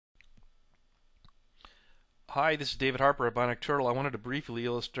Hi, this is David Harper at Bionic Turtle. I wanted to briefly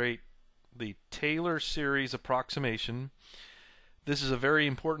illustrate the Taylor series approximation. This is a very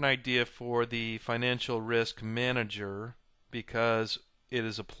important idea for the financial risk manager because it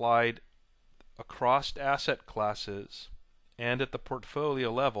is applied across asset classes and at the portfolio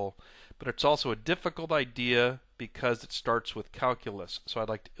level, but it's also a difficult idea because it starts with calculus. So I'd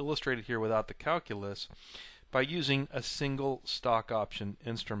like to illustrate it here without the calculus by using a single stock option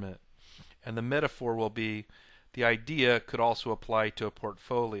instrument. And the metaphor will be the idea could also apply to a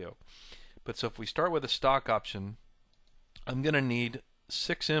portfolio. But so if we start with a stock option, I'm going to need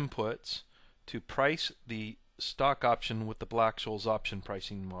 6 inputs to price the stock option with the Black-Scholes option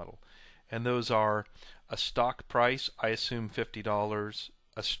pricing model. And those are a stock price, I assume $50,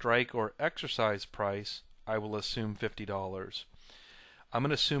 a strike or exercise price, I will assume $50. I'm going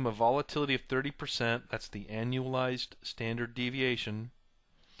to assume a volatility of 30%, that's the annualized standard deviation.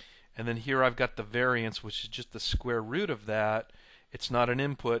 And then here I've got the variance, which is just the square root of that. It's not an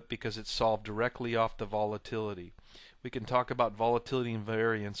input because it's solved directly off the volatility. We can talk about volatility and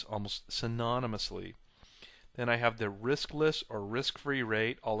variance almost synonymously. Then I have the riskless or risk-free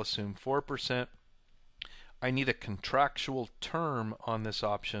rate. I'll assume 4%. I need a contractual term on this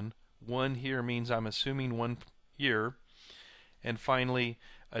option. 1 here means I'm assuming 1 year. And finally,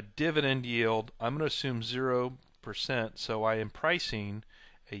 a dividend yield. I'm going to assume 0%, so I am pricing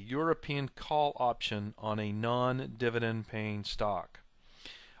a European call option on a non-dividend paying stock.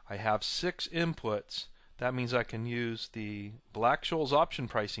 I have 6 inputs. That means I can use the Black-Scholes option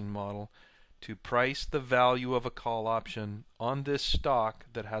pricing model to price the value of a call option on this stock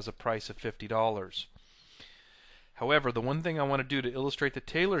that has a price of $50. However, the one thing I want to do to illustrate the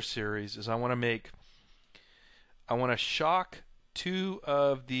Taylor series is I want to shock 2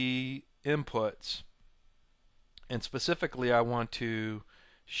 of the inputs, and specifically I want to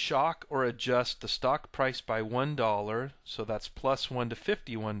shock or adjust the stock price by $1, so that's plus 1 to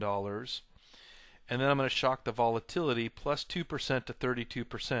 $51, and then I'm going to shock the volatility plus 2% to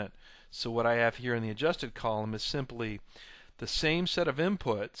 32%. So what I have here in the adjusted column is simply the same set of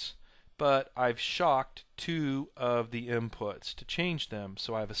inputs, but I've shocked 2 of the inputs to change them,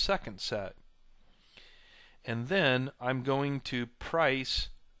 so I have a second set. And then I'm going to price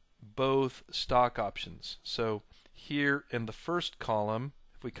both stock options. So here in the first column,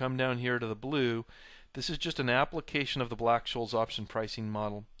 if we come down here to the blue, this is just an application of the Black-Scholes option pricing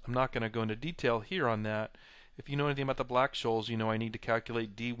model. I'm not going to go into detail here on that. If you know anything about the Black-Scholes, you know I need to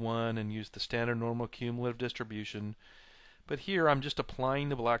calculate D1 and use the standard normal cumulative distribution. But here I'm just applying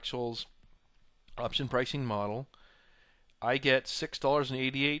the Black-Scholes option pricing model. I get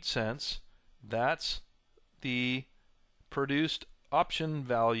 $6.88. That's the produced option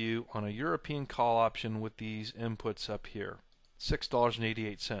value on a European call option with these inputs up here.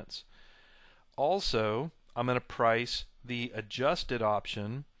 $6.88. Also, I'm going to price the adjusted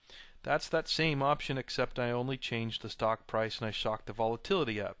option. That's that same option except I only changed the stock price and I shocked the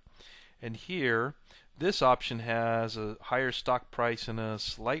volatility up. And here, this option has a higher stock price and a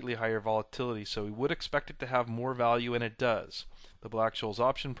slightly higher volatility, so we would expect it to have more value, and it does. The Black-Scholes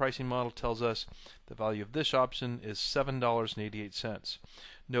option pricing model tells us the value of this option is $7.88.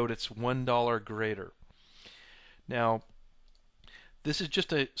 Note it's $1 greater. Now, this is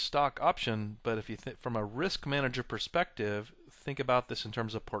just a stock option, but if you think from a risk manager perspective, think about this in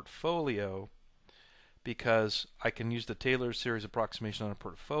terms of portfolio, because I can use the Taylor series approximation on a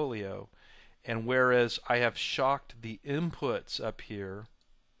portfolio, and whereas I have shocked the inputs up here,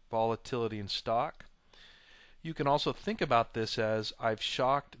 volatility and stock, you can also think about this as I've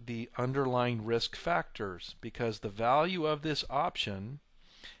shocked the underlying risk factors, because the value of this option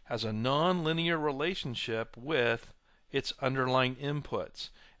has a nonlinear relationship with its underlying inputs.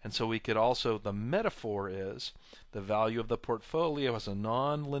 And so we could also, the metaphor is, the value of the portfolio has a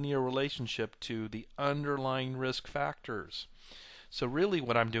nonlinear relationship to the underlying risk factors. So really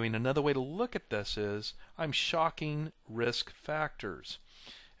what I'm doing, another way to look at this is, I'm shocking risk factors.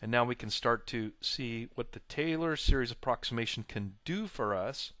 And now we can start to see what the Taylor series approximation can do for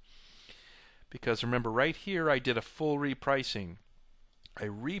us. Because remember, right here I did a full repricing. I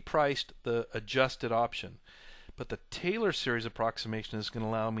repriced the adjusted option. But the Taylor series approximation is going to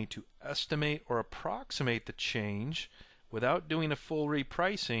allow me to estimate or approximate the change without doing a full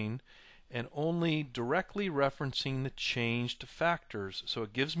repricing and only directly referencing the changed factors. So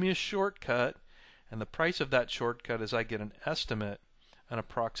it gives me a shortcut, and the price of that shortcut is I get an estimate, an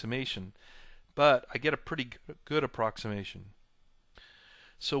approximation. But I get a pretty good approximation.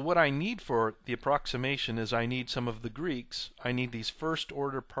 So what I need for the approximation is I need some of the Greeks. I need these first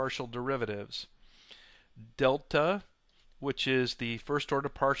order partial derivatives. Delta which is the first order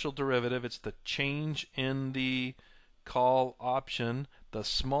partial derivative. It's the change in the call option, the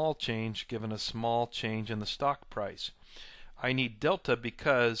small change given a small change in the stock price. I need delta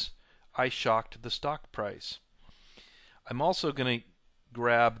because I shocked the stock price. I'm also going to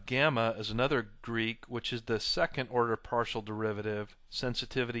grab gamma as another Greek, which is the second order partial derivative,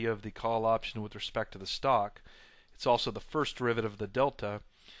 sensitivity of the call option with respect to the stock. It's also the first derivative of the delta.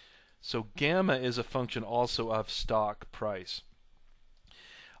 So gamma is a function also of stock price.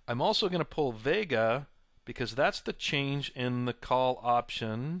 I'm also going to pull vega because that's the change in the call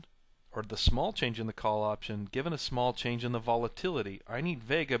option, or the small change in the call option given a small change in the volatility. I need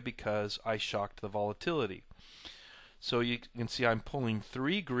vega because I shocked the volatility. So you can see I'm pulling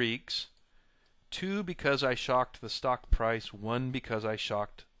 3 Greeks, 2 because I shocked the stock price, 1 because I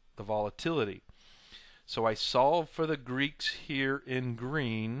shocked the volatility. So I solve for the Greeks here in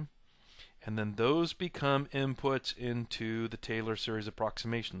green, and then those become inputs into the Taylor series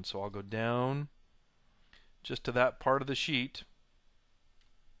approximation. So I'll go down just to that part of the sheet.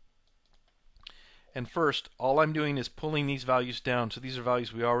 And first, all I'm doing is pulling these values down. So these are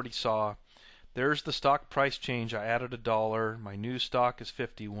values we already saw. There's the stock price change. I added $1. My new stock is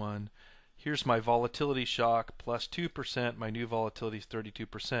 51. Here's my volatility shock plus 2%. My new volatility is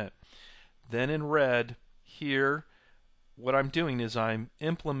 32%. Then in red here, what I'm doing is I'm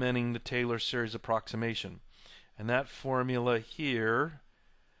implementing the Taylor series approximation. And that formula here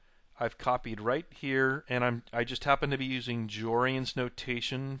I've copied right here, and I just happen to be using Jorian's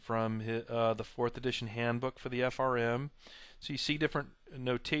notation from the 4th edition handbook for the FRM. So you see different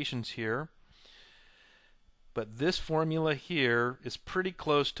notations here. But this formula here is pretty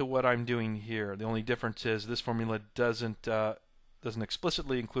close to what I'm doing here. The only difference is this formula doesn't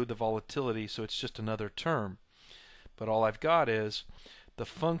explicitly include the volatility, so it's just another term. But all I've got is the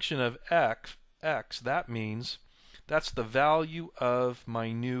function of x. That means that's the value of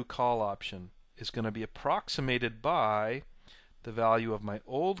my new call option is going to be approximated by the value of my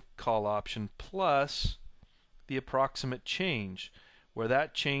old call option plus the approximate change, where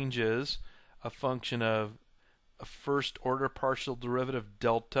that change is a function of a first order partial derivative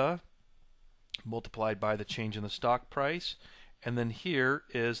delta multiplied by the change in the stock price, and then here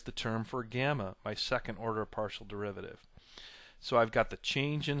is the term for gamma, my second order partial derivative. So I've got the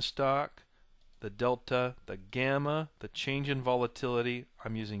change in stock, the delta, the gamma, the change in volatility.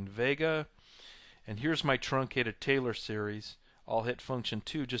 I'm using vega, and here's my truncated Taylor series. I'll hit function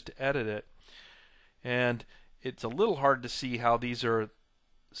 2 just to edit it, and it's a little hard to see how these are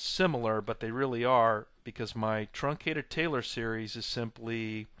similar, but they really are, because my truncated Taylor series is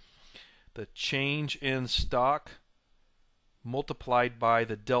simply the change in stock multiplied by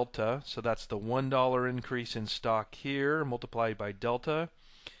the delta. So that's the $1 increase in stock here multiplied by delta,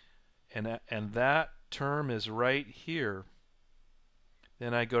 and that term is right here.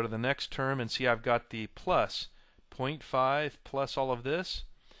 Then I go to the next term and see I've got the plus 0.5 plus all of this.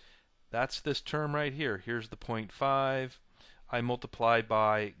 That's this term right here. Here's the 0.5. I multiply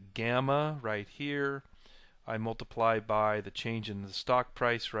by gamma right here. I multiply by the change in the stock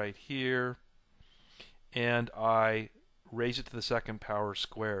price right here. And I raise it to the second power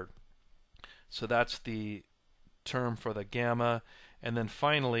squared. So that's the term for the gamma. And then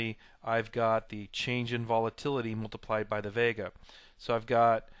finally, I've got the change in volatility multiplied by the vega. So I've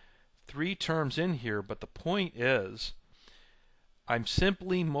got 3 terms in here, but the point is I'm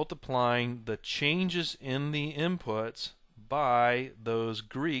simply multiplying the changes in the inputs by those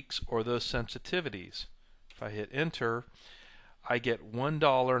Greeks or those sensitivities. If I hit enter, I get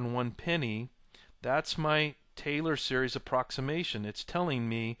 $1.01. That's my Taylor series approximation. It's telling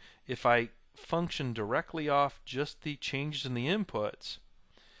me if I function directly off just the changes in the inputs,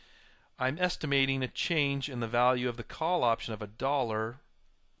 I'm estimating a change in the value of the call option of $1,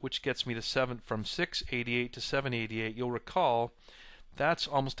 which gets me to from 688 to 788. You'll recall that's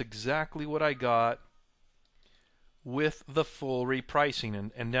almost exactly what I got with the full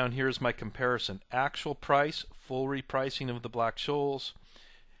repricing. And down here is my comparison. Actual price, full repricing of the Black-Scholes,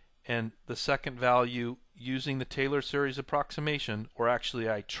 and the second value using the Taylor series approximation, or actually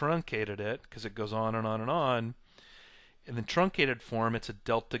I truncated it because it goes on and on and on. In the truncated form, it's a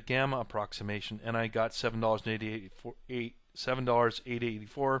delta gamma approximation, and I got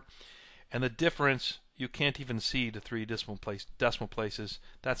 $7.884. And the difference you can't even see to 3 decimal places.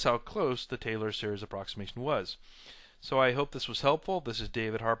 That's how close the Taylor series approximation was. So I hope this was helpful. This is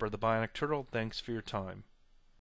David Harper, the Bionic Turtle. Thanks for your time.